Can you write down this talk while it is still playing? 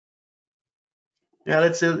Yeah,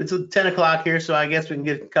 it's 10 o'clock here, so I guess we can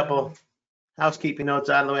get a couple housekeeping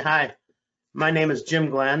notes out of the way. Hi, my name is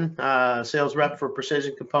Jim Glenn, sales rep for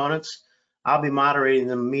Precision Components. I'll be moderating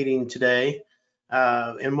the meeting today.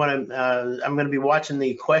 And what I'm going to be watching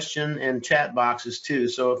the question and chat boxes too.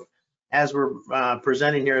 So as we're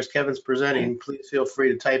presenting here, as Kevin's presenting, please feel free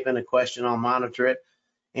to type in a question. I'll monitor it.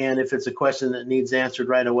 And if it's a question that needs answered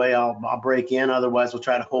right away, I'll break in. Otherwise, we'll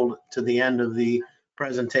try to hold it to the end of the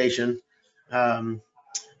presentation.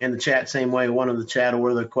 In the chat, same way, one of the chat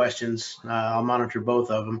or the questions, I'll monitor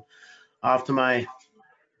both of them. Off to my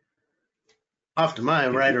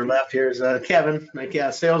right or left here is Kevin,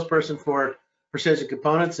 salesperson for Precision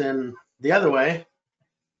Components, and the other way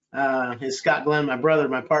is Scott Glenn, my brother,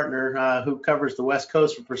 my partner, who covers the West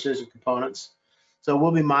Coast for Precision Components. So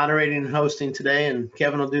we'll be moderating and hosting today, and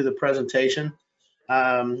Kevin will do the presentation.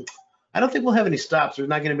 I don't think we'll have any stops. There's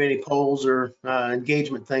not going to be any polls or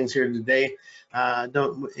engagement things here today.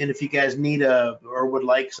 And if you guys need or would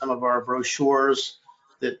like some of our brochures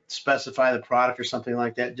that specify the product or something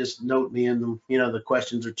like that, just note me in the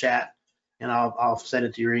questions or chat, and I'll send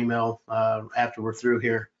it to your email after we're through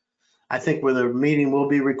here. I think where the meeting will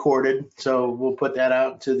be recorded, so we'll put that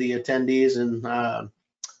out to the attendees, and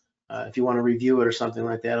if you want to review it or something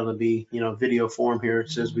like that, it'll be video form here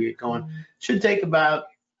as we get going. Should take about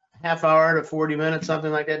half hour to 40 minutes,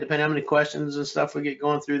 something like that, depending on how many questions and stuff we get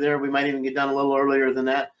going through there. We might even get done a little earlier than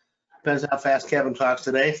that. Depends how fast Kevin talks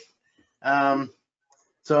today.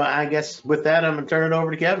 So I guess with that, I'm gonna turn it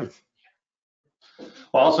over to Kevin.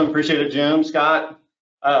 Well, awesome, appreciate it, Jim, Scott.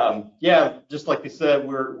 Yeah, just like they said,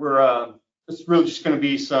 it's really just going to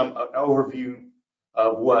be an overview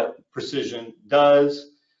of what Precision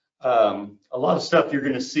does. A lot of stuff you're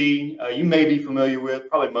going to see, you may be familiar with.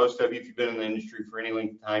 Probably most of you, if you've been in the industry for any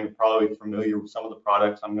length of time, you're probably familiar with some of the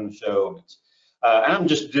products I'm going to show. And I'm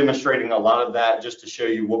just demonstrating a lot of that just to show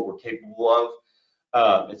you what we're capable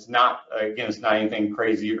of. It's not anything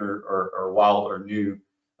crazy or wild or new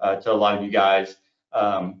to a lot of you guys,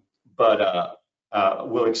 but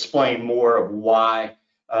we'll explain more of why,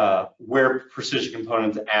 where Precision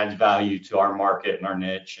Components adds value to our market and our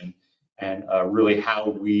niche, and really how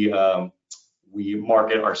we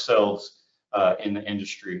market ourselves in the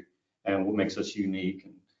industry and what makes us unique.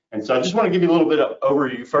 And so I just want to give you a little bit of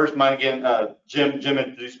overview. First, mine again, Jim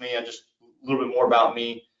introduced me, and just a little bit more about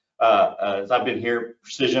me. As I've been here at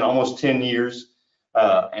Precision almost 10 years,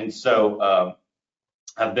 and so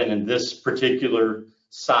I've been in this particular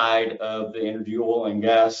side of the energy, oil, and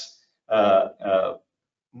gas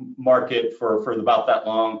market for about that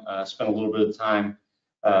long. Spent a little bit of time,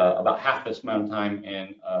 about half this amount of time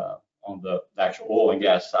on the actual oil and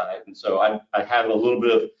gas side. And so I have a little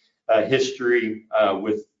bit of history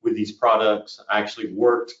with these products. I actually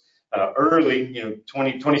worked early,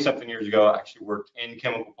 20 something years ago, I actually worked in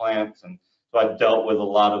chemical plants, and so I dealt with a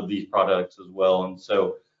lot of these products as well. And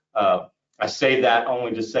so I say that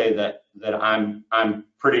only to say that I'm a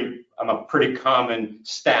pretty common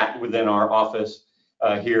stat within our office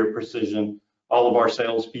here at Precision. All of our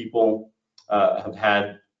salespeople have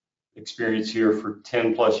had experience here for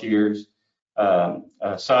 10 plus years.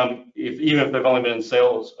 Some, even if they've only been in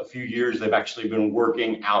sales a few years, they've actually been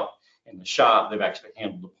working out in the shop. They've actually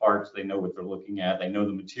handled the parts. They know what they're looking at. They know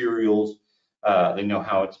the materials. They know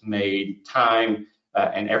how it's made, time,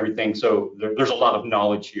 and everything. So there's a lot of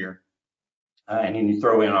knowledge here. And then you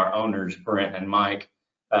throw in our owners, Brent and Mike.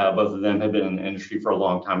 Both of them have been in the industry for a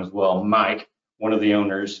long time as well. Mike, one of the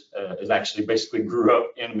owners, is actually basically grew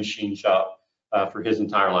up in a machine shop for his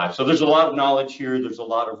entire life. So there's a lot of knowledge here. There's a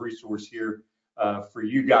lot of resource here for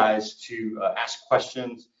you guys to ask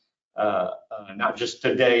questions, not just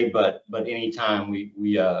today, but anytime.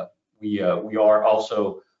 We are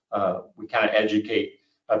also, we kind of educate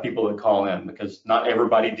people that call in, because not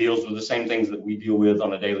everybody deals with the same things that we deal with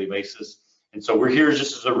on a daily basis. And so we're here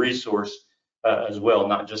just as a resource as well,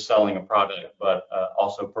 not just selling a product, but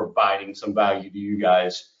also providing some value to you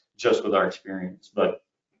guys just with our experience. But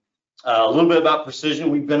a little bit about Precision.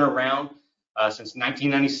 We've been around since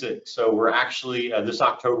 1996. So we're actually, this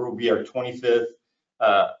October will be our 25th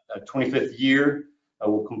year.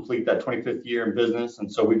 We'll complete that 25th year in business.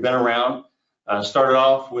 And so we've been around, started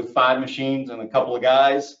off with 5 machines and a couple of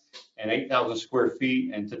guys and 8,000 square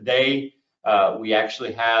feet. And today, we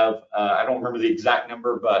actually have, I don't remember the exact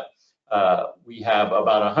number, but we have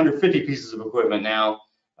about 150 pieces of equipment now,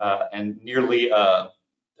 and nearly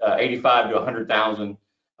 85 to 100,000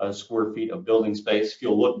 square feet of building space. If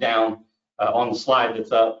you'll look down on the slide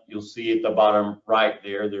that's up, you'll see at the bottom right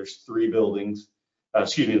there, there's 3 buildings.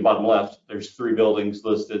 Excuse me, the bottom left, there's 3 buildings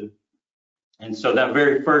listed. And so that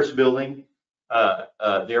very first building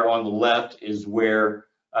there on the left is where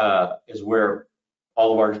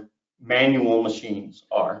all of our manual machines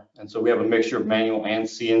are. And so we have a mixture of manual and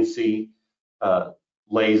CNC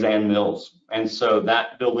lathes and mills. And so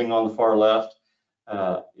that building on the far left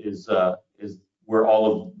is where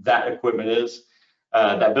all of that equipment is.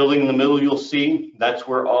 That building in the middle you'll see, that's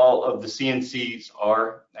where all of the CNCs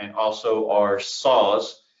are, and also our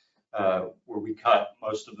saws, where we cut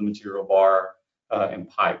most of the material, bar and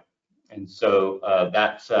pipe. And so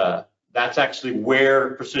that's actually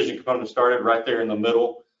where Precision Components started, right there in the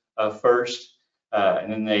middle first.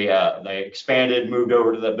 And then they expanded, moved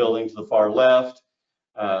over to that building to the far left.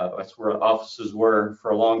 That's where offices were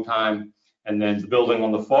for a long time. And then the building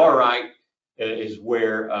on the far right is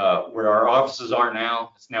where our offices are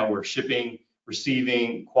now. It's now where shipping,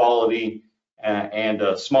 receiving, quality, and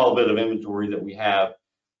a small bit of inventory that we have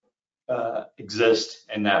exist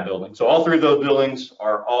in that building. So all three of those buildings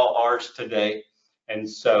are all ours today. And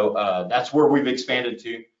so that's where we've expanded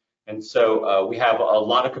to. And so we have a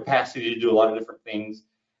lot of capacity to do a lot of different things.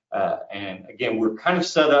 And again, we're kind of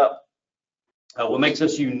set up, what makes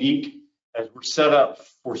us unique is we're set up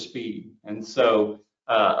for speed. And so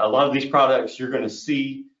a lot of these products you're going to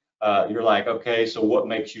see, you're like, okay, so what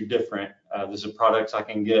makes you different? These are products I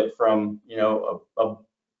can get from,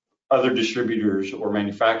 other distributors or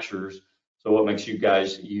manufacturers. So what makes you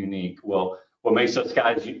guys unique? Well, what makes us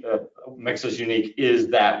unique is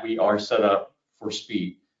that we are set up for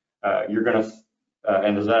speed. You're going to,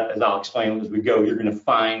 and as I'll explain as we go, you're going to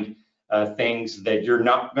find things that you're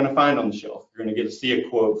not going to find on the shelf. You're going to get to see a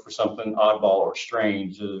quote for something oddball or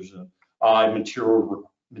strange. There's an odd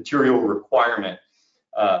material requirement,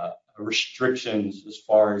 restrictions as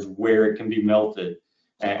far as where it can be melted.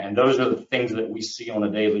 And those are the things that we see on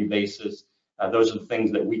a daily basis. Those are the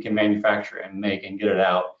things that we can manufacture and make and get it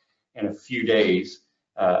out in a few days.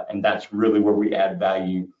 And that's really where we add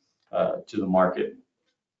value to the market.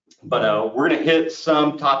 But we're going to hit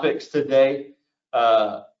some topics today,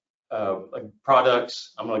 like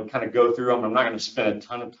products. I'm going to kind of go through them. I'm not going to spend a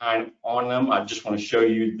ton of time on them. I just want to show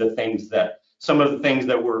you some of the things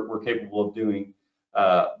that we're capable of doing,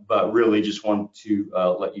 but really just want to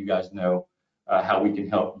let you guys know how we can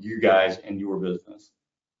help you guys and your business.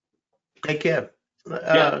 Hey, Kev,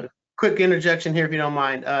 Yeah. Quick interjection here, if you don't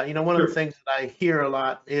mind. One Sure. of the things that I hear a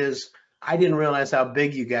lot is I didn't realize how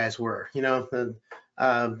big you guys were. So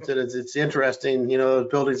it's interesting, the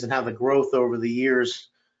buildings and how the growth over the years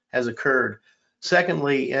has occurred.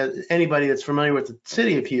 Secondly, anybody that's familiar with the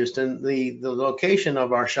city of Houston, the location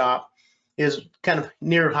of our shop is kind of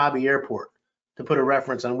near Hobby Airport, to put a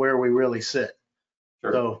reference on where we really sit.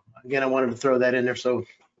 Sure. So again, I wanted to throw that in there. So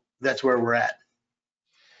that's where we're at.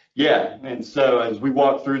 Yeah, and so as we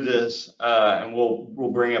walk through this, and we'll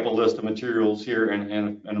bring up a list of materials here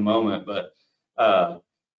in a moment, but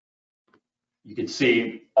you can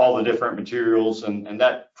see all the different materials, and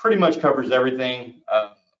that pretty much covers everything.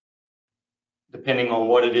 Depending on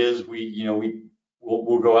what it is,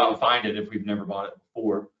 we'll go out and find it if we've never bought it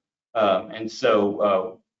before. And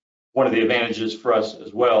so one of the advantages for us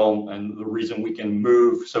as well, and the reason we can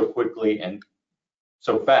move so quickly and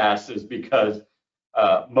so fast, is because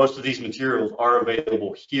most of these materials are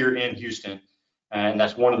available here in Houston, and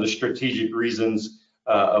that's one of the strategic reasons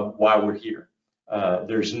of why we're here.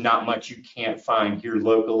 There's not much you can't find here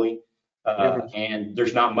locally, and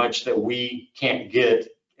there's not much that we can't get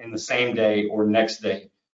in the same day or next day.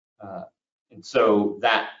 And so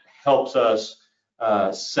that helps us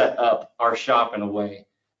set up our shop in a way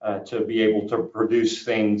to be able to produce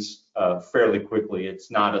things fairly quickly. It's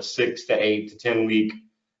not a 6 to 8 to 10 week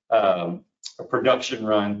production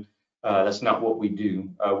run. That's not what we do.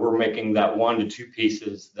 We're making that 1 to 2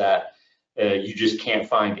 pieces that you just can't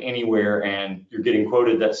find anywhere, and you're getting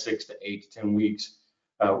quoted that 6 to 8 to 10 weeks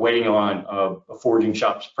waiting on a forging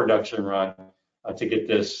shop's production run to get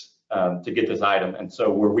this item. And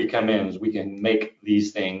so where we come in is we can make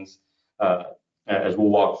these things, as we'll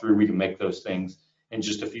walk through, we can make those things in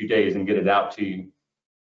just a few days and get it out to you.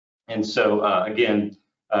 And so again,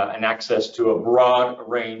 an access to a broad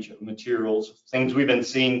range of materials. Things we've been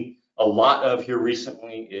seeing a lot of here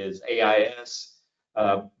recently is AIS.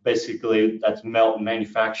 Basically, that's melt and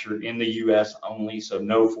manufactured in the US only, so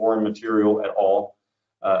no foreign material at all,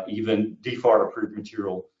 even DFAR approved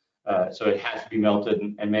material. So it has to be melted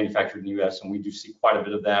and manufactured in the US, and we do see quite a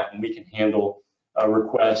bit of that, and we can handle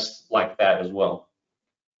requests like that as well.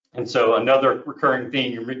 And so another recurring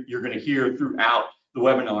theme you're going to hear throughout the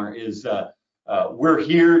webinar is we're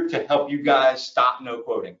here to help you guys stop no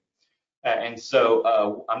quoting. And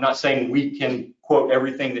so I'm not saying we can quote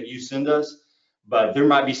everything that you send us, but there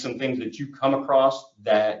might be some things that you come across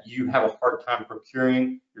that you have a hard time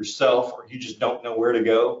procuring yourself, or you just don't know where to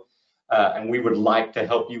go. And we would like to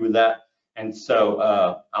help you with that. And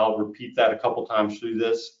so I'll repeat that a couple times through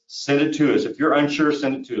this. Send it to us. If you're unsure,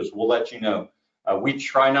 send it to us. We'll let you know. We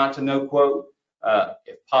try not to no quote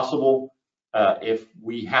if possible. If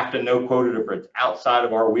we have to no quote it, if it's outside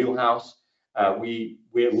of our wheelhouse, we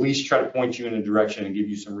at least try to point you in a direction and give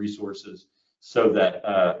you some resources so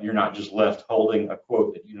that you're not just left holding a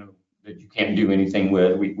quote that you can't do anything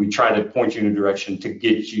with. We try to point you in a direction to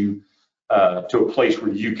get you to a place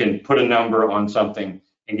where you can put a number on something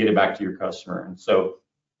and get it back to your customer. And so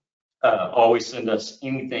always send us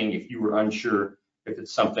anything if you were unsure if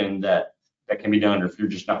it's something that can be done, or if you're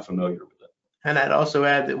just not familiar with it. And I'd also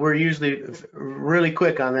add that we're usually really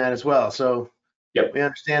quick on that as well. So yep. We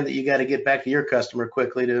understand that you got to get back to your customer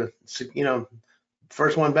quickly to,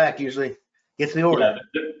 first one back usually gets the order.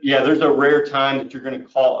 Yeah, there's a rare time that you're going to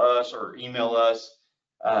call us or email us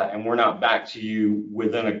and we're not back to you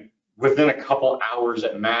within a couple hours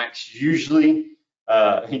at max. Usually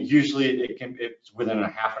it's within a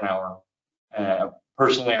half an hour.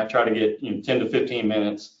 Personally, I try to get 10 to 15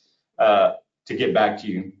 minutes to get back to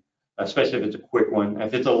you, especially if it's a quick one.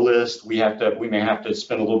 If it's a list, we may have to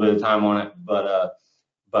spend a little bit of time on it,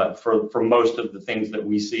 but for most of the things that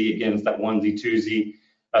we see, again, it's that onesie twosie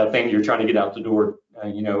thing you're trying to get out the door,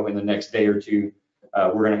 in the next day or two,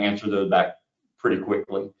 we're going to answer those back pretty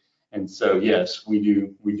quickly. And so, yes, we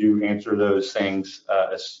do answer those things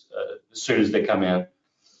as soon as they come in.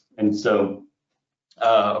 And so,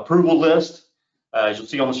 approval list, as you'll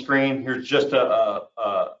see on the screen, here's just an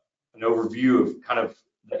overview of kind of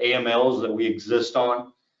the AMLs that we exist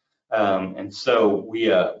on. And so we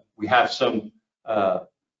have some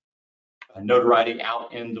notoriety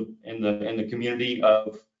out in the community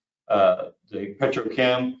of the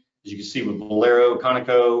petrochem, as you can see with Valero,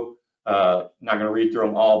 Conoco. Not going to read through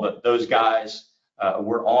them all, but those guys,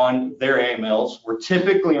 we're on their AMLs. We're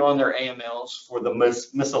typically on their AMLs for the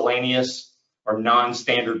miscellaneous or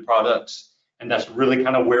non-standard products. And that's really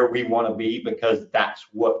kind of where we want to be, because that's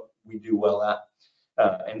what we do well at.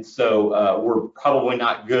 And so we're probably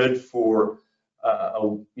not good for a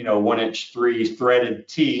 1-inch 3 threaded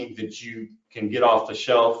tee that you can get off the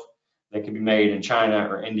shelf that can be made in China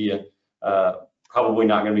or India. Probably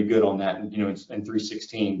not going to be good on that, in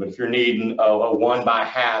 316. But if you're needing a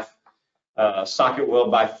 1x1/2 socket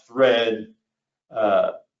weld by thread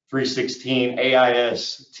 316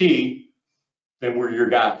 AIS tee, then we're your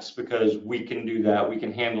guys, because we can do that, we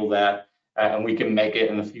can handle that, and we can make it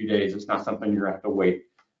in a few days. It's not something you're going to have to wait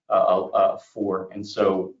for. And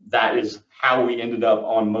so that is how we ended up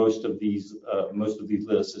on most of these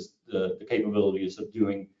lists, is the capabilities of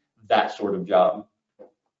doing that sort of job.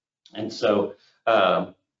 And so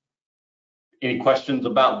any questions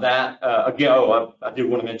about that? Again, I do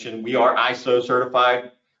want to mention we are ISO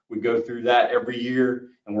certified. We go through that every year,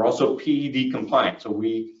 and we're also PED compliant. So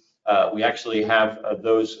we actually have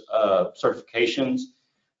those certifications,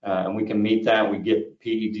 and we can meet that. We get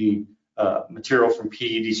PED material from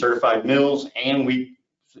PED certified mills, and we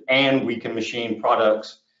can machine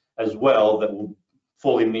products as well that will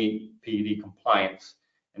fully meet PED compliance.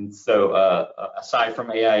 And so aside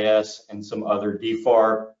from AIS and some other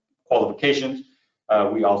DFAR qualifications,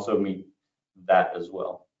 we also meet that as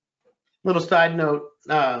well. Little side note,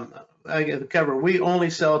 I get to cover, we only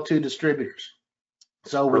sell to distributors.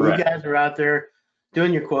 So when Correct. You guys are out there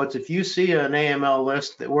doing your quotes, if you see an AML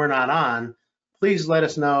list that we're not on, please let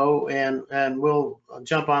us know, and we'll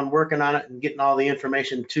jump on working on it and getting all the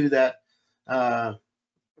information to that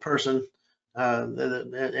person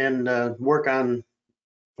and work on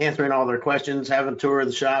answering all their questions, having a tour of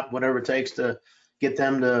the shop, whatever it takes to get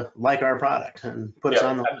them to like our product and put us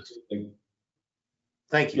on the list.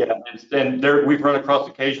 Thank you. Yeah, and we've run across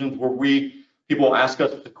occasions where people ask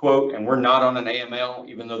us to quote, and we're not on an AML,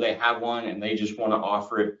 even though they have one, and they just want to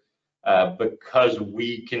offer it because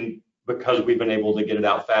we've been able to get it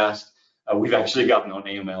out fast. We've actually gotten on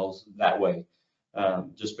AMLs that way,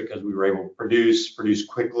 just because we were able to produce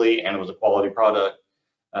quickly, and it was a quality product.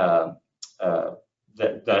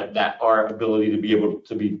 That our ability to be able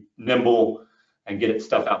to be nimble and get it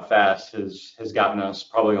stuff out fast has gotten us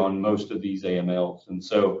probably on most of these AMLs. And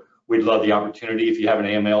so we'd love the opportunity. If you have an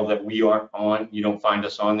AML that we aren't on, you don't find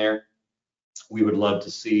us on there, we would love to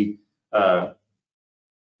see what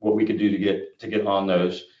we could do to get on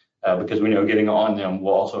those, because we know getting on them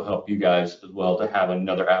will also help you guys as well to have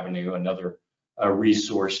another avenue, another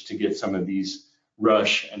resource to get some of these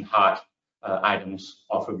rush and hot items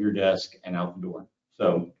off of your desk and out the door.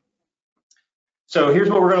 So here's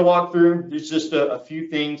what we're going to walk through. There's just a few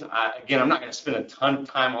things. Again, I'm not going to spend a ton of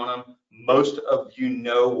time on them. Most of you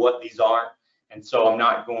know what these are, and so I'm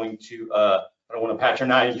not going to. I don't want to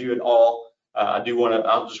patronize you at all. I do want to.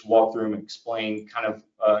 I'll just walk through and explain kind of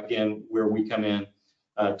again where we come in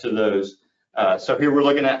to those. So here we're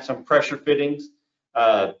looking at some pressure fittings.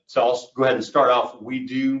 So I'll go ahead and start off. We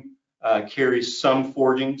do carry some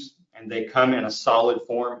forgings, and they come in a solid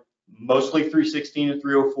form, mostly 316 to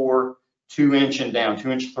 304. 2-inch and down,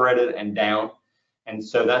 2-inch threaded and down, and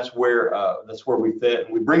so that's where we fit.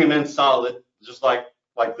 And we bring them in solid, just like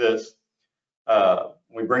this.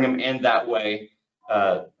 We bring them in that way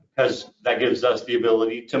because that gives us the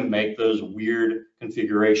ability to make those weird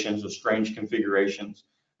configurations, those strange configurations,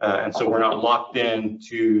 and so we're not locked in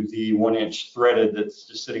to the 1-inch threaded that's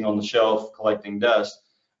just sitting on the shelf collecting dust.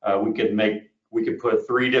 We could put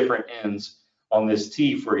 3 different ends on this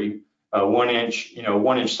T for you. 1-inch,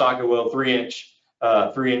 1-inch socket weld, 3-inch,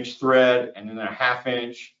 3-inch thread, and then a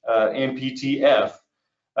 1/2-inch MPTF,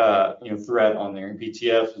 thread on there.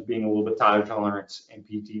 MPTF is being a little bit tighter tolerance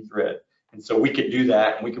MPT thread, and so we could do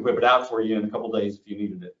that, and we could whip it out for you in a couple days if you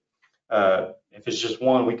needed it. If it's just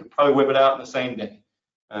one, we could probably whip it out in the same day,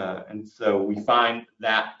 and so we find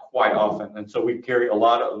that quite often. And so we carry a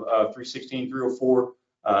lot of 316, 304,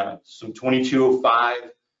 some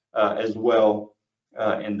 2205 as well.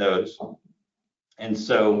 In those, and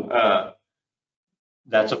so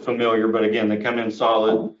that's a familiar, but again, they come in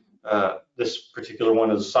solid. This particular one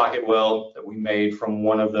is a socket weld that we made from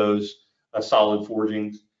one of those solid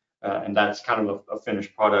forgings, and that's kind of a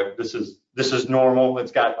finished product. This is normal.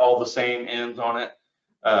 It's got all the same ends on it.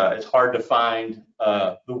 It's hard to find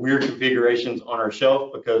the weird configurations on our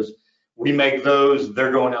shelf because we make those.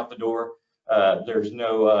 They're going out the door. There's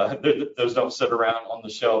no those don't sit around on the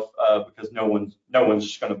shelf because no one's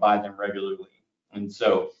just going to buy them regularly. And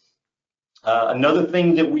so another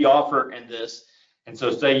thing that we offer in this, and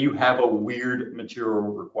so say you have a weird material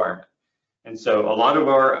requirement, and so a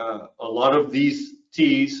lot of these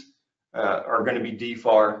tees are going to be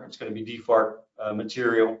DFAR. It's going to be DFAR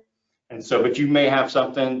material, and so but you may have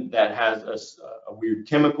something that has a weird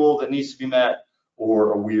chemical that needs to be met,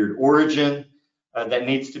 or a weird origin that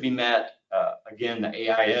needs to be met. Again, the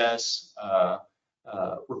AIS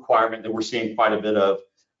requirement that we're seeing quite a bit of.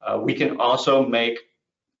 We can also make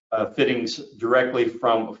fittings directly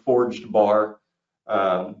from a forged bar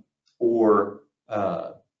or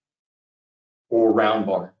round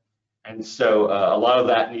bar. And so a lot of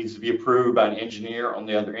that needs to be approved by an engineer on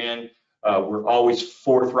the other end. We're always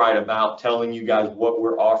forthright about telling you guys what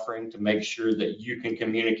we're offering to make sure that you can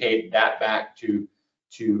communicate that back to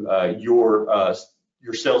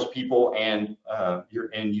your salespeople and your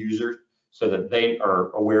end users, so that they are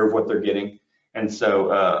aware of what they're getting. And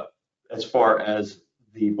so as far as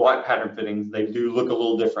the block pattern fittings, they do look a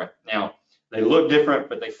little different. Now, they look different,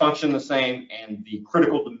 but they function the same, and the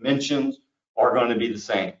critical dimensions are going to be the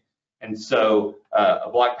same. And so a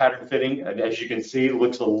block pattern fitting, as you can see,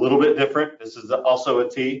 looks a little bit different. This is also a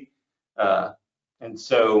T. And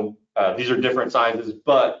so these are different sizes,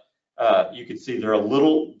 but you can see they're a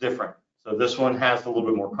little different. So this one has a little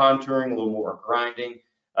bit more contouring, a little more grinding.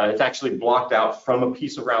 It's actually blocked out from a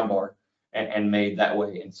piece of round bar and made that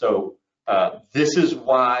way. And so this is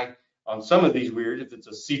why on some of these weird, if it's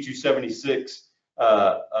a C276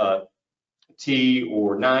 T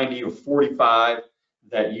or 90 or 45,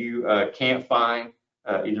 that you can't find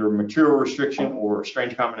either a material restriction or a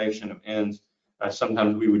strange combination of ends,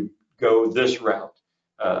 sometimes we would go this route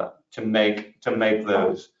to make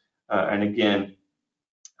those. And again,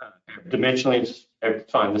 dimensionally,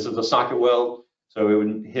 it's fine. This is a socket weld, so it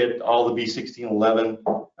would hit all the B1611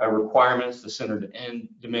 requirements, the center to end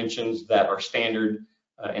dimensions that are standard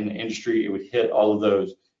in the industry. It would hit all of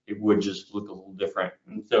those. It would just look a little different.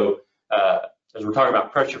 And so as we're talking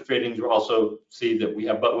about pressure fittings, we'll also see that we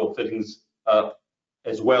have butt weld fittings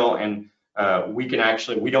as well. And we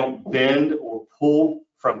don't bend or pull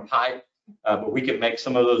from pipe, but we can make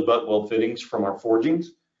some of those butt weld fittings from our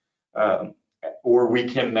forgings. Or we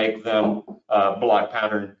can make them block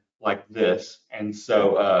pattern like this. And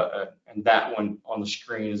so, and that one on the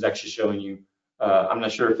screen is actually showing you, I'm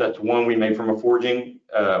not sure if that's one we made from a forging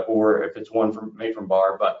or if it's one made from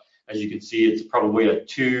bar, but as you can see, it's probably a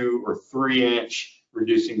 2 or 3 inch,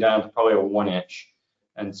 reducing down to probably a 1 inch.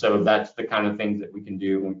 And so that's the kind of things that we can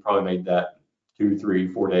do. We probably made that 2,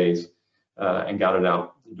 3, 4 days and got it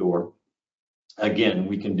out the door. Again,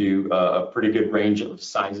 we can do a pretty good range of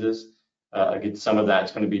sizes. Again, some of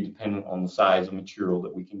that's going to be dependent on the size of material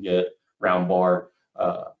that we can get, round bar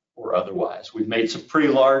or otherwise. We've made some pretty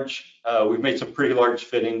large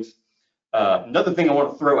fittings. Another thing I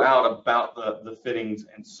want to throw out about the fittings,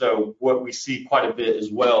 and so what we see quite a bit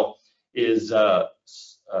as well is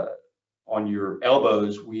on your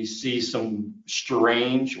elbows, we see some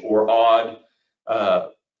strange or odd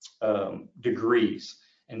degrees.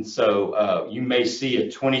 And so you may see a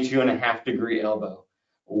 22.5-degree elbow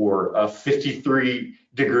or a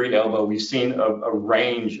 53-degree elbow. We've seen a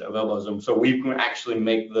range of elbows. And so we can actually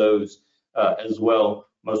make those as well.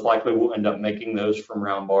 Most likely we'll end up making those from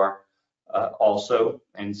round bar also.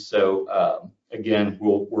 And so again,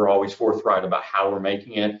 we're always forthright about how we're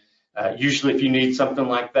making it. Usually if you need something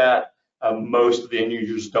like that, most of the end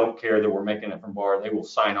users don't care that we're making it from bar. They will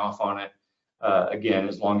sign off on it, again,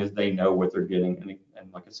 as long as they know what they're getting.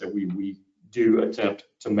 And like I said, we do attempt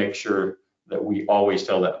to make sure that we always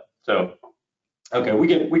tell that. So, okay, we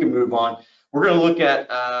can move on. We're going to look at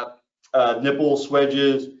nipple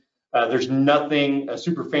swedges. There's nothing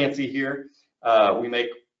super fancy here. We make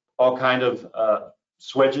all kind of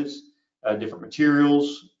swedges, different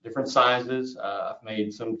materials, different sizes. I've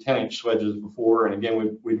made some 10-inch swedges before, and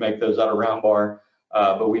again, we make those out of round bar.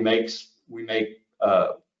 But we make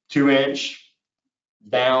 2-inch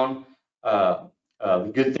down.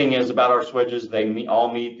 The good thing is about our swedges, they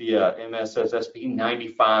all meet the MSSSP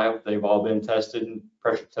 95. They've all been tested,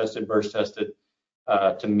 pressure tested, burst tested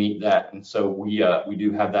to meet that, and so we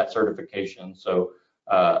do have that certification. So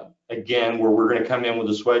again, where we're going to come in with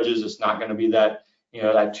the swedges, it's not going to be that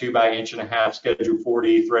that 2x1.5 inch Schedule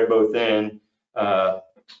 40 thread both in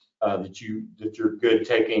that you're good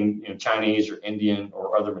taking Chinese or Indian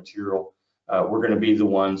or other material. We're going to be the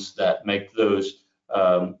ones that make those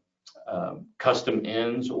custom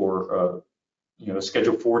ends, or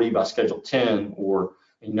Schedule 40 by Schedule 10, or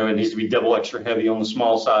it needs to be double extra heavy on the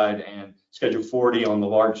small side and Schedule 40 on the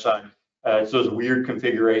large side. It's those weird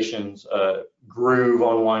configurations, groove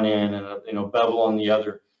on one end and a bevel on the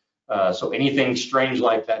other. So anything strange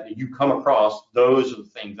like that you come across, those are the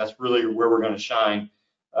things. That's really where we're going to shine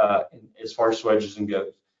as far as swedges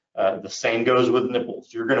goes. The same goes with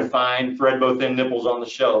nipples. You're going to find thread both end nipples on the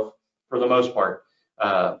shelf for the most part.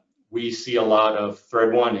 We see a lot of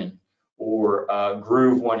thread one end, or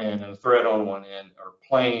groove one end and thread on one end, or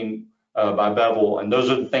plain by bevel, and those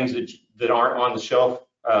are the things that aren't on the shelf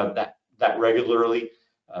that regularly.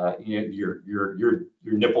 Your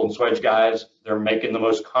nipple and swedge guys, they're making the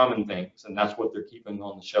most common things, and that's what they're keeping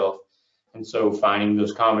on the shelf. And so finding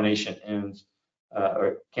those combination ends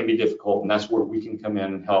can be difficult, and that's where we can come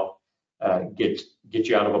in and help get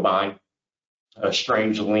you out of a bind.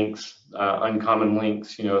 Strange links, uncommon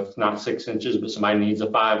links. It's not 6 inches, but somebody needs a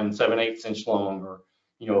 5 7/8 inch long,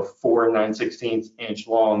 or 4 9/16 inch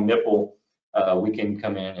long nipple. We can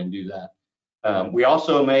come in and do that. We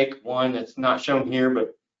also make one that's not shown here,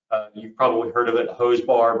 but you've probably heard of it, hose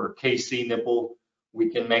barb or KC nipple. We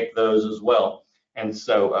can make those as well. And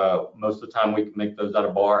so most of the time we can make those out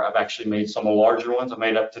of bar. I've actually made some larger ones. I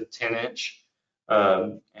made up to 10-inch,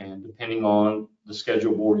 and depending on the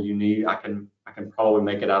schedule board you need, I can probably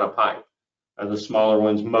make it out of pipe. The smaller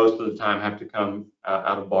ones most of the time have to come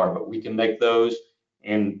out of bar, but we can make those.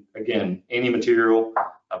 And again, any material.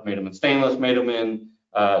 I've made them in stainless, made them in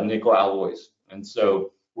nickel alloys, and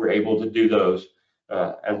so we're able to do those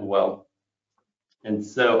as well. And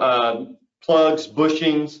so plugs,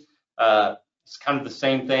 bushings, it's kind of the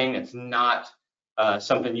same thing. It's not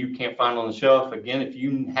something you can't find on the shelf. Again, if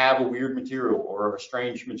you have a weird material or a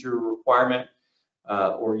strange material requirement,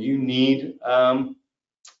 or you need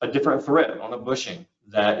a different thread on a bushing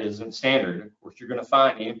that isn't standard, of course you're going to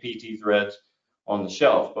find NPT threads on the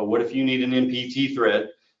shelf. But what if you need an NPT thread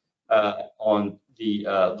on the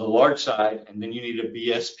large side, and then you need a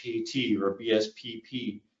BSPT or a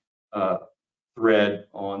BSPP thread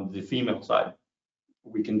on the female side?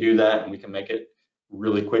 We can do that, and we can make it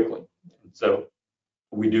really quickly. And so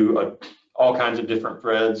we do all kinds of different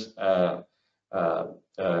threads,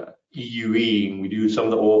 EUE, and we do some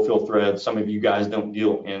of the oil fill threads. Some of you guys don't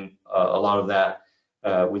deal in a lot of that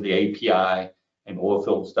with the API and oil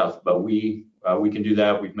fill stuff, but we can do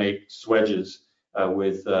that. We've made swedges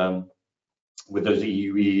with those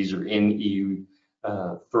EUEs or NEU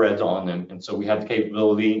threads on them, and so we have the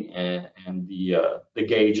capability and the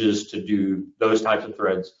gauges to do those types of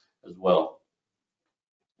threads as well.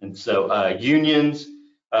 And so unions,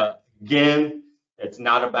 again, it's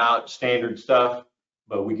not about standard stuff,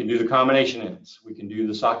 but we can do the combination ends. We can do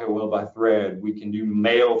the socket weld by thread. We can do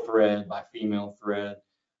male thread by female thread,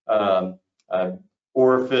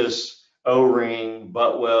 orifice, O-ring,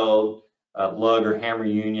 butt weld, lug or hammer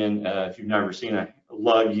union. If you've never seen a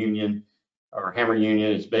lug union or hammer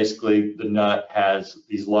union, it's basically the nut has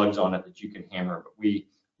these lugs on it that you can hammer. But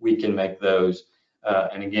we can make those.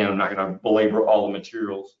 And again, I'm not going to belabor all the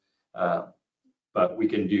materials, but we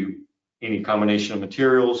can do any combination of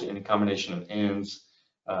materials, any combination of ends,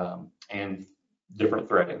 and different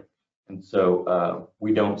threading. And so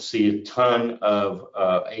we don't see a ton of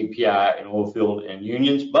API in oil field and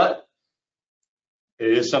unions, but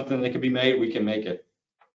it is something that can be made. We can make it.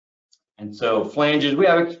 And so flanges, we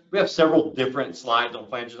have several different slides on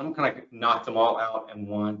flanges. I'm kind of knock them all out in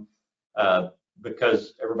one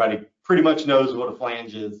because everybody pretty much knows what a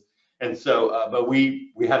flange is. And so, but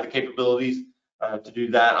we have the capabilities to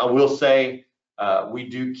do that. I will say we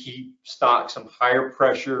do keep stock some higher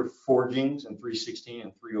pressure forgings in 316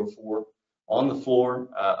 and 304 on the floor,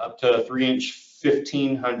 up to a 3-inch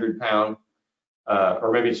 1,500 pound,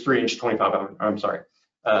 or maybe it's 3-inch 2,500. I'm sorry,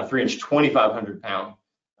 3-inch 2,500 pound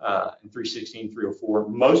in 316, 304.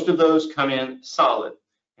 Most of those come in solid,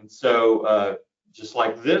 and so just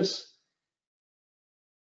like this.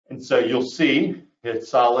 And so you'll see it's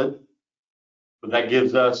solid, but that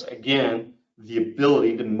gives us again the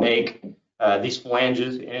ability to make these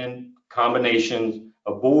flanges in combinations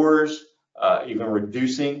of bores, even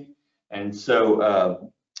reducing. And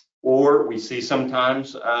so, or we see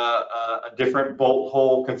sometimes a different bolt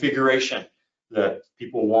hole configuration that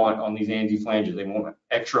people want on these ANZ flanges. They want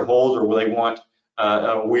extra holes, or they want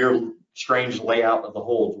a weird, strange layout of the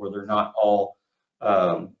holes where they're not all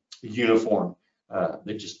uniform.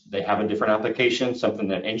 They have a different application, something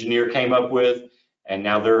that engineer came up with, and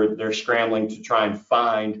now they're scrambling to try and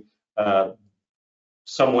find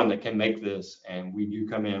someone that can make this. And we do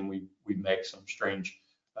come in, we make some strange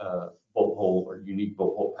bolt hole or unique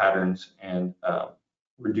bolt hole patterns and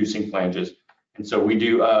reducing flanges. And so we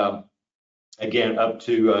do again up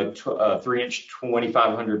to 3-inch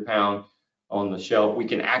 2,500 pound on the shelf. We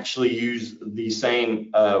can actually use these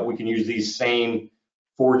same these same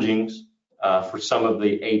forgings for some of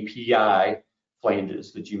the API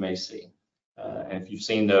flanges that you may see. And if you've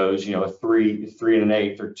seen those, you know, a 3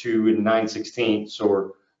 1/8 or 2 9/16,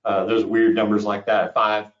 or those weird numbers like that,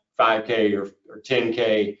 5K or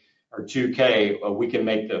 10K or 2K, we can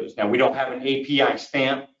make those. Now, we don't have an API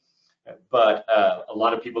stamp, but a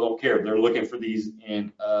lot of people don't care. They're looking for these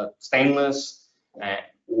in stainless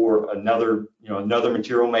or another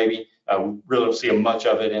material maybe. We really don't see much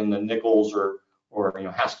of it in the nickels or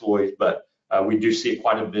Hastelloys, but we do see it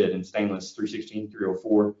quite a bit in stainless 316,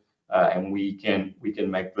 304. And we can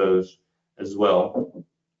make those as well.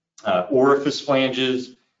 Orifice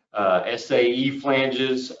flanges, SAE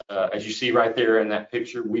flanges, as you see right there in that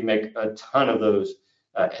picture, we make a ton of those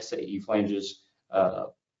SAE flanges,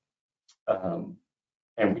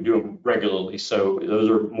 and we do them regularly. So those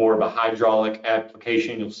are more of a hydraulic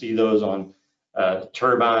application. You'll see those on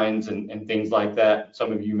turbines and things like that.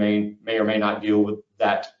 Some of you may or may not deal with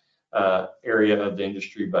that area of the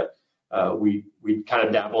industry, but we kind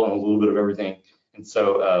of dabble in a little bit of everything. And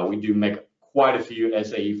so we do make quite a few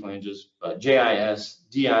SAE flanges, JIS,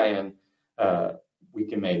 DIN, we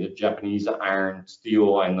can make the Japanese iron,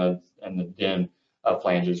 steel, and the DIN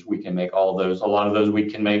flanges. We can make all of those. A lot of those we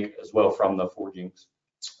can make as well from the forgings.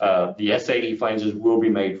 The SAE flanges will be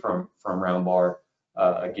made from round bar.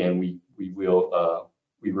 Again, we reveal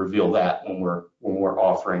that when we're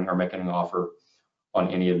offering or making an offer on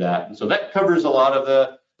any of that. And so that covers a lot of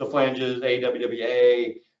the flanges,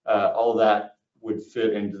 AWWA, all of that would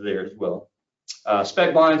fit into there as well.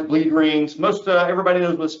 Spec blinds, bleed rings. Most everybody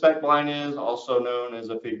knows what a spec blind is, also known as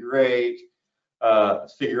a figure eight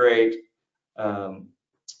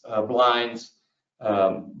blinds.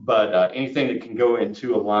 But anything that can go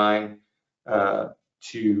into a line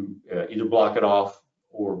to either block it off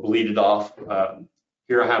or bleed it off.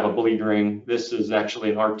 Here I have a bleed ring. This is actually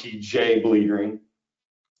an RTJ bleed ring,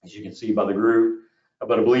 as you can see by the groove.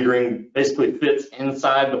 But a bleed ring basically fits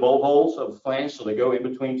inside the bolt holes of the flange, so they go in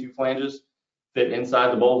between two flanges, fit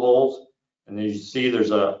inside the bolt holes, and as you see, there's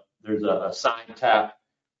a side tap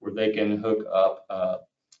where they can hook up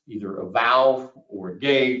either a valve or a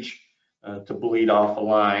gauge to bleed off a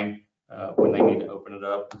line when they need to open it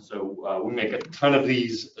up. So we make a ton of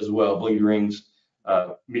these as well, bleed rings.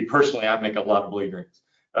 Me personally, I make a lot of bleed rings,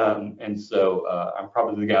 and so I'm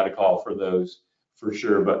probably the guy to call for those for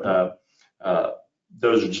sure. But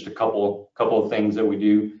those are just a couple of things that we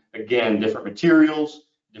do. Again, different materials,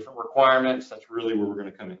 different requirements. That's really where we're going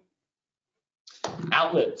to come in.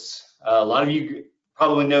 Outlets. A lot of you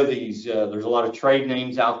probably know these. There's a lot of trade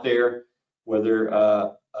names out there, whether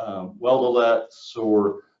weldolets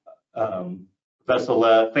or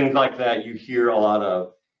veselet, things like that. You hear a lot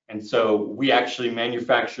of, and so we actually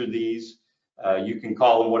manufacture these. You can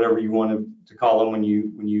call them whatever you want to call them when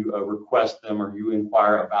you request them or you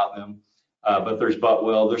inquire about them. But there's butt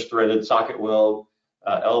weld, there's threaded socket weld,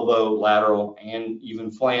 elbow, lateral, and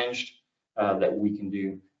even flanged that we can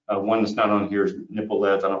do. One that's not on here is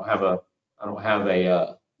nipple-leds. I don't have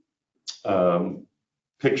a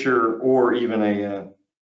picture or even a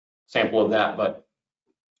sample of that, but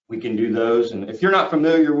we can do those. And if you're not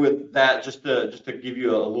familiar with that, just to give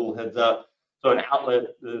you a little heads up, so an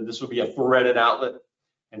outlet, this would be a threaded outlet.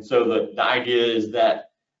 And so the idea is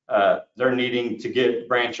that they're needing to get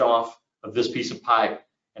branch off of this piece of pipe,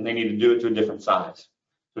 and they need to do it to a different size.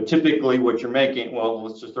 So typically what you're making, well,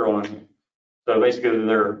 let's just throw it on here. So basically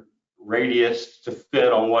their radius to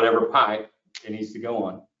fit on whatever pipe it needs to go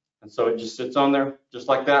on. And so it just sits on there just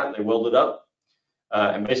like that. They weld it up.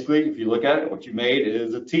 And basically, if you look at it, what you made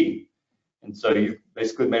is a T. And so you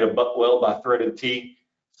basically made a butt weld by threaded T.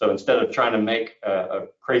 So instead of trying to make a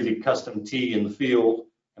crazy custom T in the field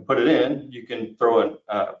and put it in, you can throw in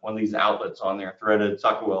one of these outlets on there, threaded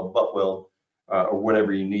socket weld, butt weld, or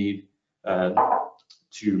whatever you need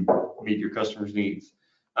to meet your customer's needs.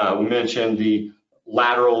 We mentioned the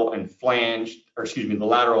lateral and flange, or excuse me, the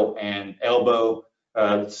lateral and elbow,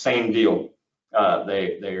 same deal.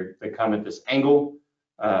 They come at this angle,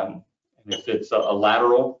 and if it's a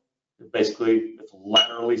lateral, basically it's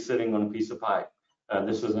laterally sitting on a piece of pipe.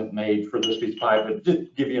 This isn't made for this piece of pipe, but just to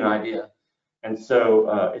give you an idea. And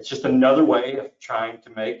so it's just another way of trying to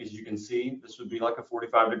make, as you can see, this would be like a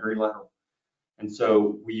 45-degree lateral. And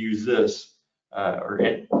so we use this, or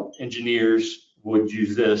engineers would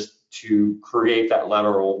use this to create that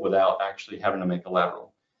lateral without actually having to make a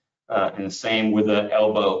lateral. And the same with the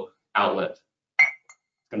elbow outlet.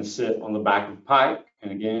 It's going to sit on the back of the pipe,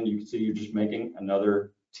 and again, you can see you're just making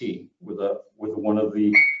another T with one of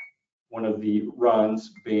the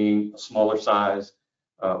runs being a smaller size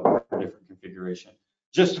or a different configuration.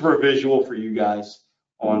 Just for a visual for you guys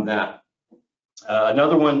on that.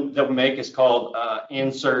 Another one that we make is called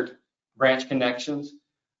insert branch connections.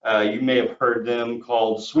 You may have heard them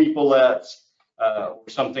called sweep-alettes or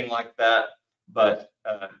something like that, but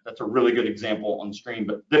that's a really good example on the screen.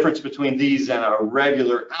 But the difference between these and a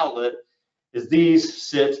regular outlet is these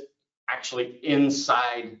sit actually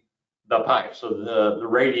inside the pipe. So the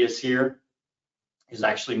radius here is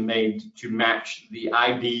actually made to match the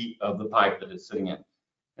ID of the pipe that it's sitting in.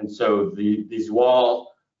 And so the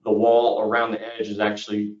wall around the edge is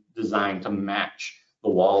actually designed to match the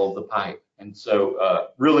wall of the pipe. And so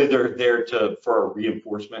really they're there for a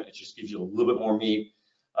reinforcement. It just gives you a little bit more meat,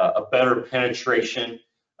 a better penetration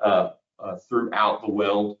throughout the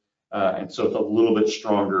weld. And so it's a little bit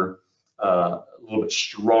stronger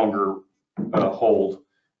hold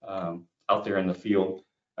out there in the field.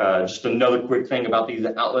 Just another quick thing about these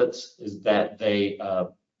outlets is that they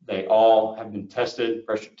all have been tested,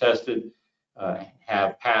 pressure tested,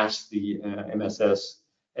 have passed the MSS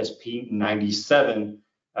SP 97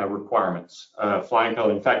 requirements, flying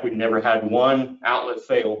color. In fact, we never had one outlet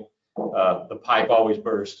fail. The pipe always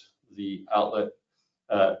burst. The outlet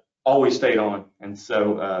always stayed on. And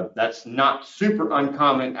so that's not super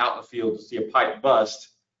uncommon out in the field to see a pipe bust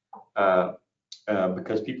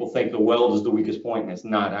because people think the weld is the weakest point, and it's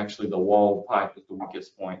not. Actually, the wall pipe is the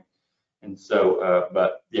weakest point. And so,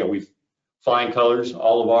 but yeah, flying colors,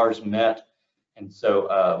 all of ours met. And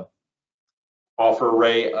so offer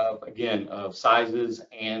array of, again, of sizes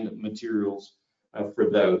and materials for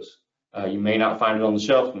those. You may not find it on the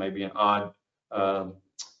shelf. It may be an odd,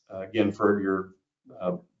 again, for your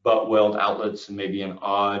butt weld outlets, and maybe an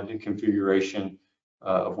odd configuration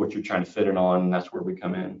of what you're trying to fit it on, and that's where we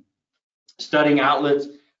come in. Studding outlets.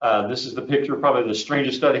 This is the picture, probably the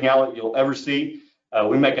strangest studding outlet you'll ever see.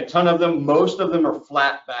 We make a ton of them. Most of them are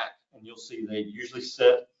flat back, and you'll see they usually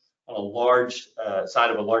sit on a large side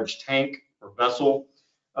of a large tank or vessel,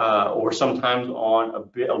 or sometimes on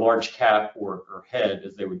a large cap or head,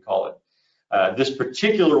 as they would call it. This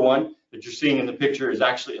particular one that you're seeing in the picture is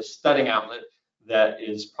actually a studding outlet that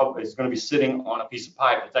is going to be sitting on a piece of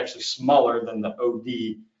pipe. It's actually smaller than the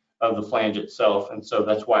OD of the flange itself, and so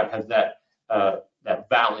that's why it has that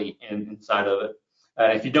valley inside of it.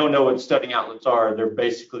 If you don't know what studding outlets are,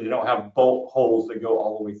 they don't have bolt holes that go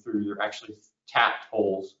all the way through. They're actually tapped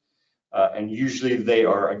holes, and usually they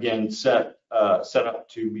are, again, set up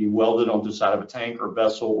to be welded onto the side of a tank or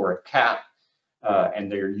vessel or a cap,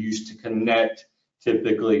 and they're used to connect,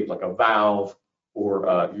 typically like a valve,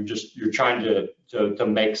 or you're trying to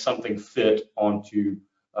make something fit onto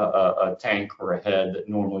a tank or a head that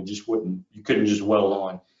normally you couldn't just weld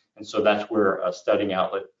on. And so that's where a studding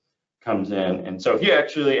outlet comes in. And so if you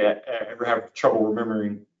actually ever have trouble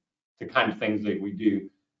remembering the kind of things that we do,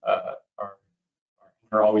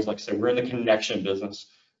 are always, like I said, we're in the connection business.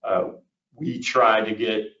 We try to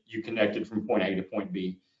get you connected from point A to point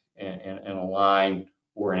B. in a line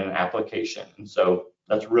or in an application. And so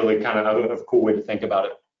that's really kind of a cool way to think about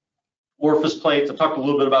it. Orifice plates, I talked a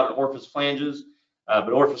little bit about orifice flanges,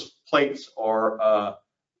 but orifice plates are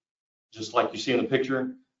just like you see in the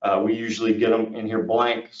picture. We usually get them in here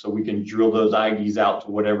blank so we can drill those IDs out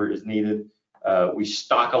to whatever is needed. We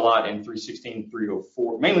stock a lot in 316,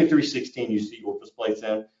 304, mainly 316 you see orifice plates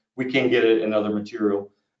in. We can get it in other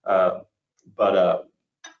material, but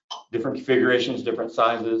different configurations, different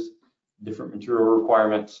sizes, different material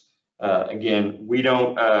requirements. Again, we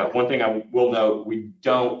don't, one thing I will note, we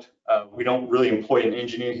don't really employ an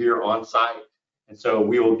engineer here on site. And so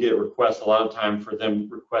we will get requests a lot of time for them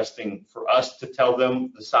requesting for us to tell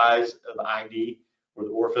them the size of the ID or the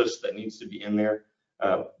orifice that needs to be in there.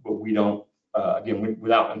 But we don't, again,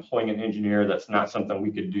 without employing an engineer, that's not something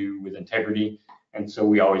we could do with integrity. And so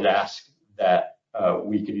we always ask that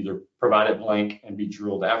we could either provide it blank and be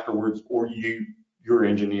drilled afterwards, or your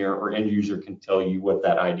engineer or end user can tell you what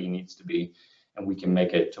that ID needs to be, and we can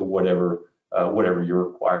make it to whatever your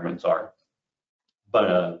requirements are.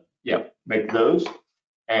 But yeah, make those.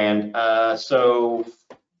 And so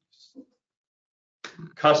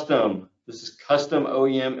custom, this is custom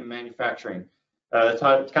OEM and manufacturing. It's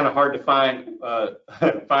kind of hard to find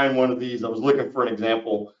find one of these. I was looking for an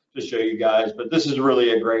example to show you guys, but this is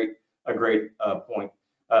really a great point.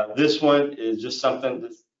 This one is just something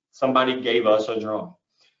that somebody gave us a drawing.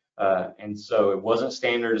 And so it wasn't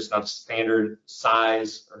standard. It's not standard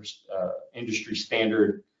size or industry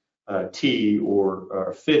standard tee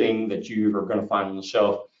or fitting that you are going to find on the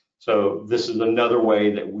shelf. So this is another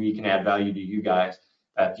way that we can add value to you guys.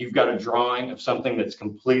 If you've got a drawing of something that's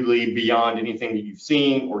completely beyond anything that you've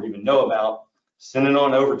seen or even know about, send it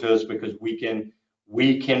on over to us, because we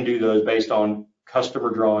can do those based on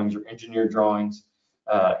customer drawings or engineer drawings.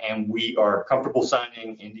 And we are comfortable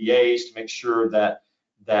signing NDAs to make sure that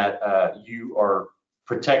you are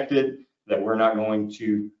protected, that we're not going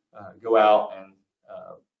to go out and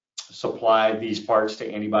supply these parts to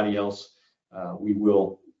anybody else. We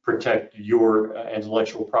will protect your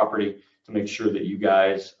intellectual property to make sure that you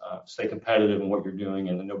guys stay competitive in what you're doing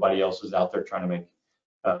and that nobody else is out there trying to make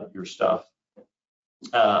your stuff.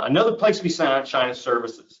 Another place we shine is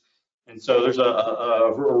services. And so there's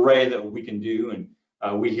a array that we can do,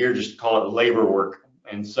 and we here just call it labor work.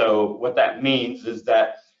 And so what that means is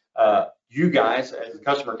that you guys as a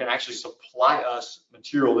customer can actually supply us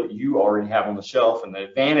material that you already have on the shelf. And the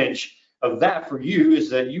advantage of that for you is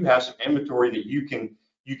that you have some inventory that you can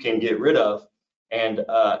get rid of, and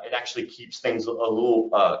it actually keeps things a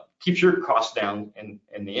little keeps your costs down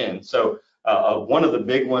in the end. So one of the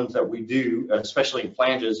big ones that we do, especially in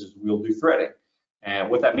flanges, is we'll do threading.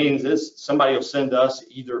 And what that means is somebody will send us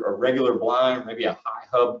either a regular blind, maybe a high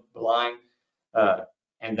hub blind,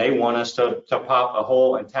 and they want us to pop a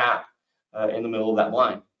hole and tap in the middle of that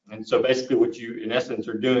blind. And so basically what you in essence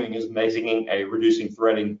are doing is making a reducing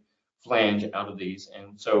threading flange out of these.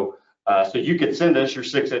 And so so you could send us your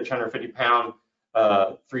 6-inch 150-pound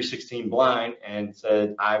 316 blind and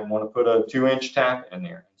said, I want to put a 2-inch tap in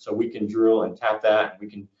there. So we can drill and tap that. We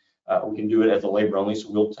can do it as a labor only.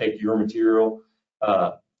 So we'll take your material,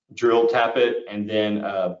 drill, tap it, and then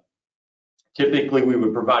typically we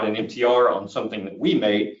would provide an MTR on something that we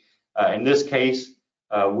made. In this case,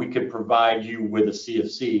 we could provide you with a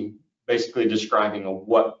CFC, basically describing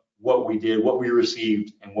what we did, what we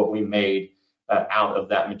received, and what we made out of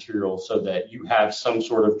that material, so that you have some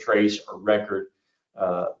sort of trace or record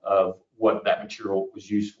of what that material was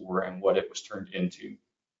used for and what it was turned into.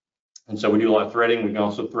 And so we do a lot of threading. We can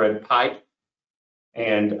also thread pipe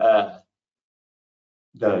and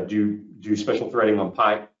do special threading on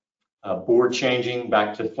pipe. Board changing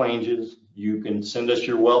back to flanges. You can send us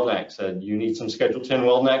your weld necks. You need some Schedule 10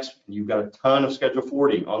 weld necks, and you've got a ton of Schedule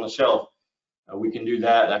 40 on the shelf. We can do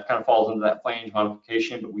that. That kind of falls into that flange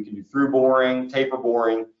modification, but we can do through boring, taper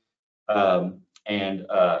boring, and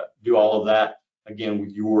do all of that again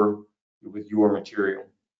with your material.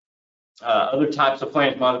 Other types of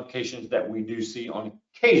flange modifications that we do see on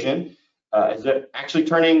occasion is that actually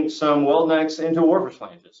turning some weld necks into orifice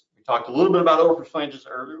flanges. We talked a little bit about orifice flanges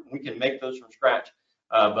earlier. We can make those from scratch,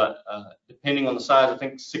 but depending on the size, I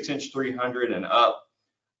think 6-inch 300 and up,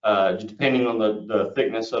 depending on the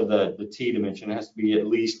thickness of the T dimension, it has to be at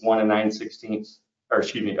least 1 9/16, or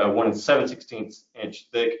excuse me, 1 7/16 inch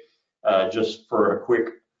thick, just for a quick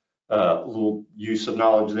little use of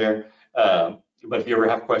knowledge there. But if you ever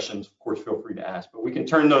have questions, of course, feel free to ask. But we can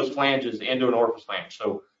turn those flanges into an orifice flange.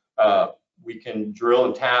 So we can drill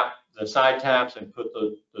and tap the side taps and put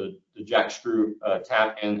the jack screw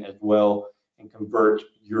tap in as well, and convert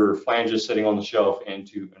your flanges sitting on the shelf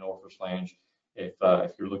into an orifice flange.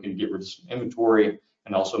 if you're looking to get rid of some inventory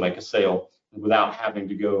and also make a sale without having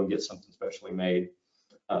to go and get something specially made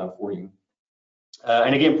for you.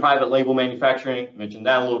 And again, private label manufacturing, I mentioned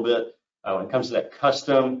that a little bit. When it comes to that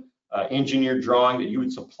custom engineered drawing that you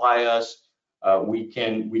would supply us, we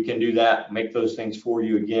can do that, make those things for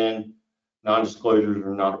you. Again, non-disclosures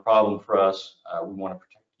are not a problem for us. We want to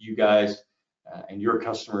protect you guys and your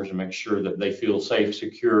customers and make sure that they feel safe,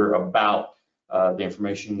 secure about the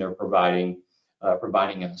information they're providing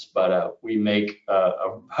us. But we make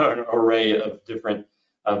an array of different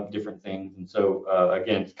things, and so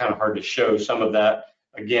again, it's kind of hard to show some of that.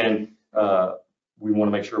 Again, we want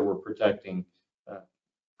to make sure we're protecting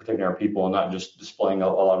our people and not just displaying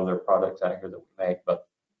a lot of their products out here that we make. But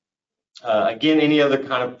again, any other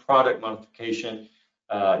kind of product modification,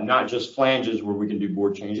 not just flanges where we can do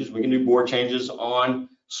board changes. We can do board changes on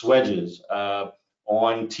swedges,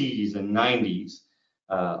 on T's and 90s.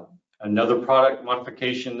 Another product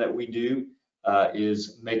modification that we do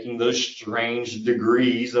is making those strange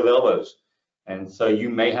degrees of elbows. And so you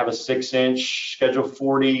may have a 6-inch Schedule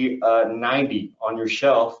 40 90 on your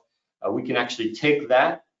shelf. We can actually take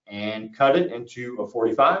that and cut it into a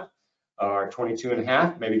 45 or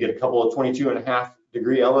 22.5, maybe get a couple of 22.5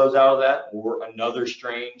 degree elbows out of that, or another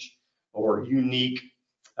strange or unique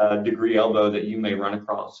degree elbow that you may run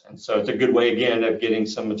across. And so it's a good way, again, of getting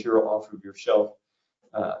some material off of your shelf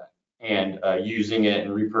and using it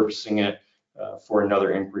and repurposing it for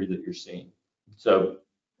another inquiry that you're seeing. So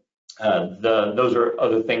those are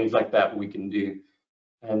other things like that we can do.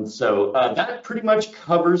 And so that pretty much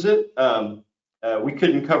covers it. We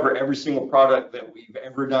couldn't cover every single product that we've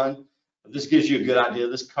ever done. This gives you a good idea.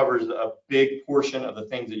 This covers a big portion of the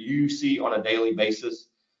things that you see on a daily basis.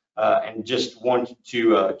 And just want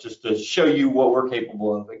to just to show you what we're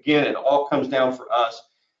capable of. Again, it all comes down for us.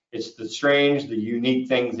 It's the strange, the unique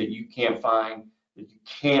things that you can't find, that you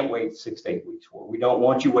can't wait 6 to 8 weeks for. We don't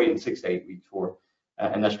want you waiting 6 to 8 weeks for.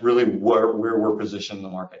 And that's really where we're positioned in the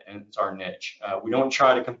market, and it's our niche. We don't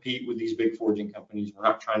try to compete with these big forging companies. We're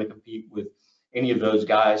not trying to compete with any of those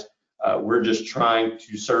guys. We're just trying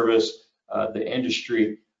to service the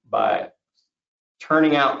industry by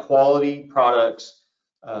turning out quality products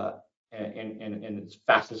and as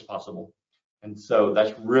fast as possible. And so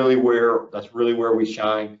that's really where we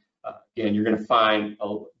shine. Again, you're going to find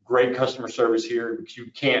a great customer service here, because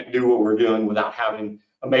you can't do what we're doing without having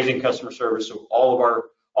amazing customer service. So all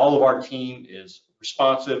of our team is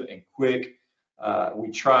responsive and quick.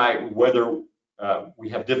 We try, whether we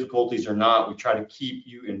have difficulties or not, we try to keep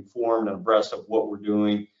you informed and abreast of what we're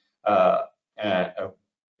doing, where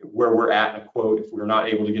we're at in a quote. If we're not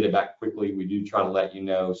able to get it back quickly, we do try to let you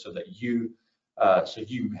know, so that you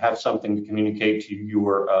have something to communicate to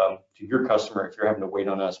your customer if you're having to wait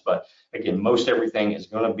on us. But again, most everything is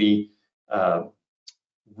going to be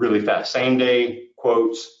really fast, same day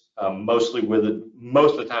quotes. Most of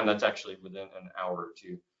the time, that's actually within an hour or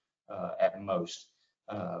two at most.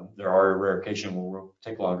 There are a rare occasion where we'll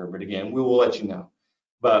take longer, but again, we will let you know.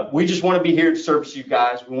 But we just want to be here to service you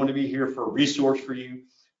guys. We want to be here for a resource for you.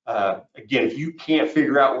 Again, if you can't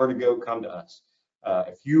figure out where to go, come to us.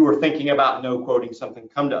 If you are thinking about no quoting something,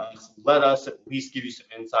 come to us. Let us at least give you some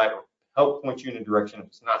insight or help point you in a direction. If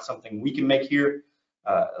it's not something we can make here,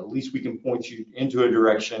 at least we can point you into a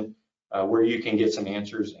direction where you can get some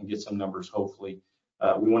answers and get some numbers, hopefully.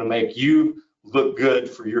 We want to make you look good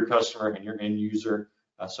for your customer and your end user,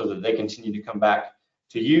 so that they continue to come back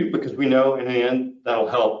to you, because we know in the end that'll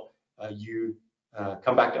help you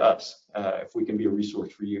come back to us if we can be a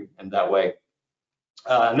resource for you in that way.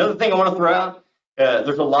 Another thing I want to throw out,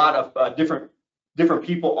 there's a lot of different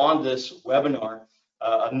people on this webinar.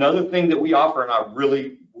 Another thing that we offer, and I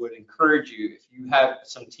really would encourage you, if you have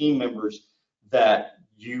some team members that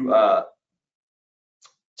you have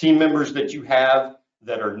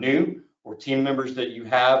that are new, or team members that you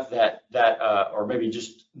have that are maybe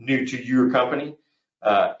just new to your company,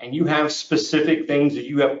 and you have specific things that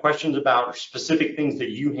you have questions about, or specific things that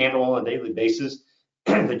you handle on a daily basis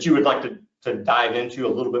that you would like to dive into a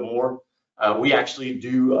little bit more, we actually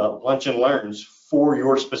do lunch and learns for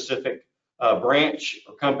your specific branch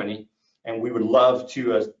or company, and we would love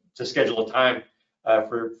to schedule a time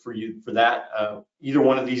for you for that. Either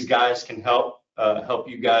one of these guys can help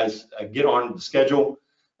you guys get on the schedule.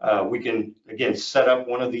 We can, again, set up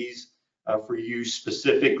one of these for you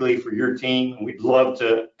specifically for your team. We'd love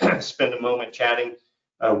to spend a moment chatting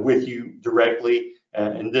with you directly.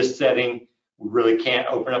 In this setting, we really can't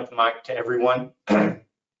open up the mic to everyone,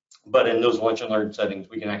 but in those lunch and learn settings,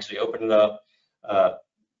 we can actually open it up.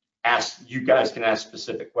 You guys can ask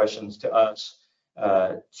specific questions to us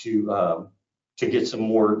to to get some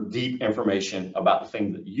more deep information about the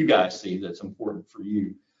thing that you guys see that's important for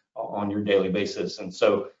you on your daily basis. And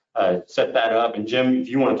so set that up. And Jim, if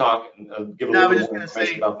you want to talk and give a little bit more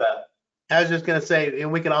information about that. I was just going to say,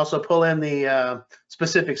 and we can also pull in the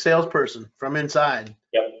specific salesperson from inside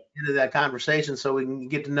into that conversation so we can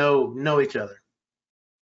get to know each other.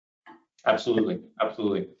 Absolutely,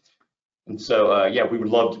 absolutely. And so, yeah, we would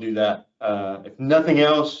love to do that. If nothing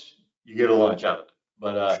else, you get a lunch out of it.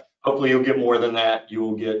 But hopefully, you'll get more than that.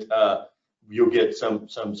 You'll get some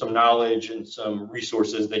knowledge and some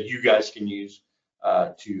resources that you guys can use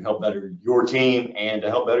to help better your team and to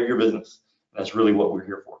help better your business. That's really what we're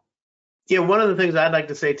here for. Yeah, one of the things I'd like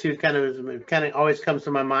to say too, kind of always comes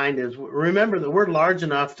to my mind is remember that we're large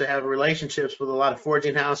enough to have relationships with a lot of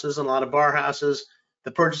forging houses and a lot of bar houses,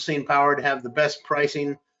 the purchasing power to have the best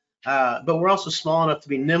pricing, but we're also small enough to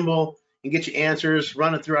be nimble and get you answers,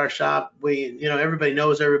 run it through our shop. Everybody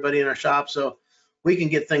knows everybody in our shop, so we can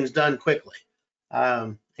get things done quickly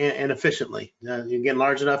and efficiently. Again,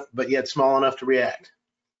 large enough, but yet small enough to react.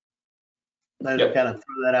 I'd kind of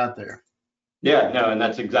throw that out there. Yeah, no, and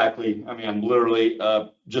that's exactly, I mean, I'm literally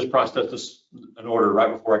just processed an order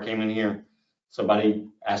right before I came in here. Somebody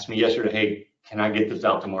asked me yesterday, hey, can I get this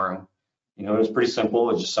out tomorrow? It was pretty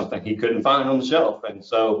simple. It's just something he couldn't find on the shelf. And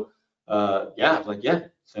so, yeah, I was like, yeah,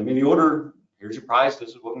 send me the order. Here's your price. This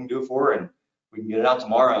is what we can do it for. And we can get it out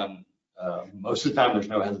tomorrow. And most of the time, there's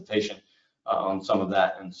no hesitation on some of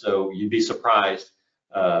that. And so you'd be surprised.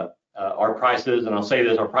 Our prices, and I'll say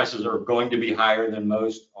this, our prices are going to be higher than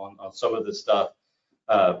most on some of this stuff.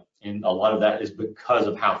 And a lot of that is because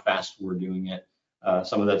of how fast we're doing it.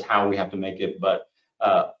 Some of that's how we have to make it. But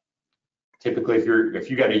typically, if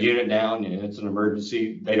you got a unit down and it's an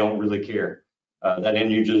emergency, they don't really care. That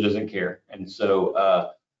end user doesn't care. And so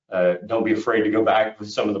don't be afraid to go back with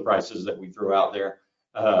some of the prices that we throw out there.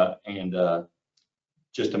 And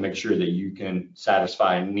just to make sure that you can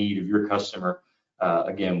satisfy a need of your customer.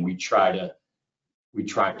 Again, we try to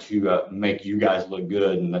make you guys look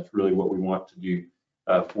good, and that's really what we want to do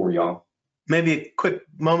for y'all. Maybe a quick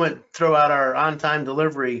moment, throw out our on-time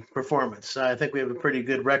delivery performance. I think we have a pretty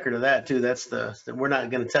good record of that too. We're not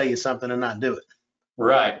going to tell you something and not do it.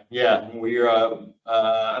 Right. Yeah. We're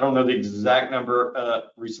I don't know the exact number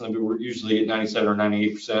recently, but we're usually at 97 or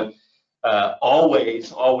 98%.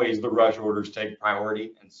 Always the rush orders take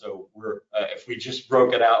priority, and so we're if we just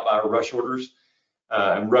broke it out by our rush orders.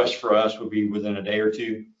 And rush for us would be within a day or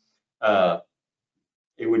two.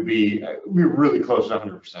 It would be really close to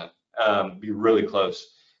 100%. Be really close.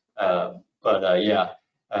 But yeah,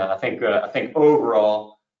 I think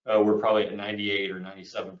overall we're probably at 98 or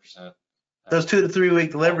 97%. Those 2 to 3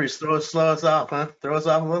 week deliveries slow us off, huh? Throw us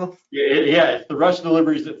off a little. Yeah. It's the rush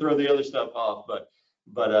deliveries that throw the other stuff off.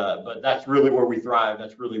 But that's really where we thrive.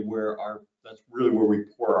 That's really where we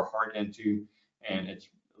pour our heart into, and it's.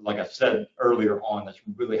 Like I said earlier on, that's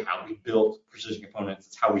really how we built Precision Components.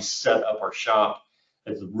 It's how we set up our shop.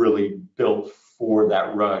 It's really built for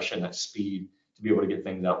that rush and that speed to be able to get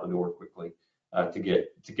things out the door quickly, to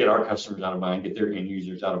get our customers out of mind, get their end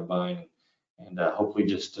users out of mind, and hopefully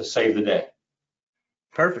just to save the day.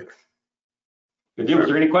 Perfect. Good deal. Was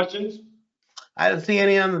there any questions? I didn't see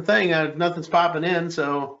any on the thing. Nothing's popping in,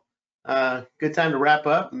 so good time to wrap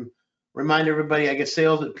up. And remind everybody, I guess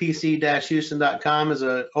sales at pc-houston.com is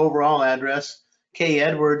an overall address. K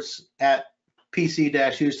Edwards at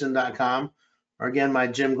pc-houston.com. Or again, my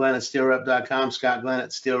Jim Glenn at steelrep.com, Scott Glenn at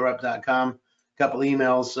steelrep.com. A couple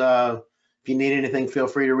emails. If you need anything, feel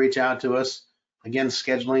free to reach out to us. Again,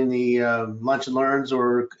 scheduling the lunch and learns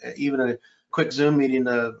or even a quick Zoom meeting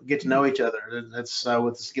to get to know each other. That's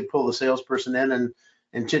pull the salesperson in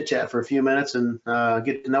and chit chat for a few minutes and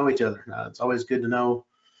get to know each other. It's always good to know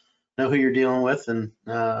who you're dealing with and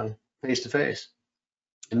face to face.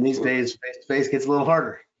 And these days, face to face gets a little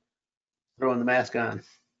harder. Throwing the mask on.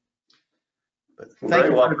 But thank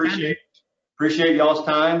you. Well, appreciate y'all's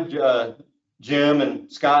time, Jim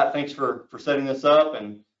and Scott. Thanks for setting this up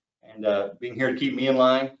and being here to keep me in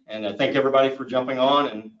line. And thank everybody for jumping on.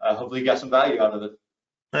 And hopefully you got some value out of it.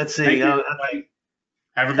 Let's see. Have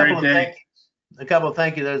a great day. A couple of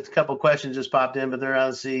thank you. There's a couple of questions just popped in, but they're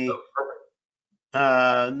obviously.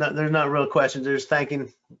 There's not real questions. There's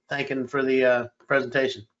thanking for the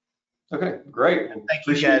presentation. Okay, great. Well,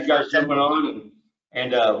 appreciate you guys jumping on,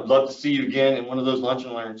 and would love to see you again in one of those lunch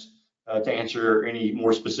and learns to answer any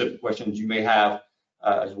more specific questions you may have,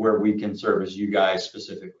 as where we can service you guys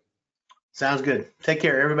specifically. Sounds good. Take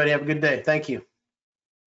care, everybody. Have a good day. Thank you.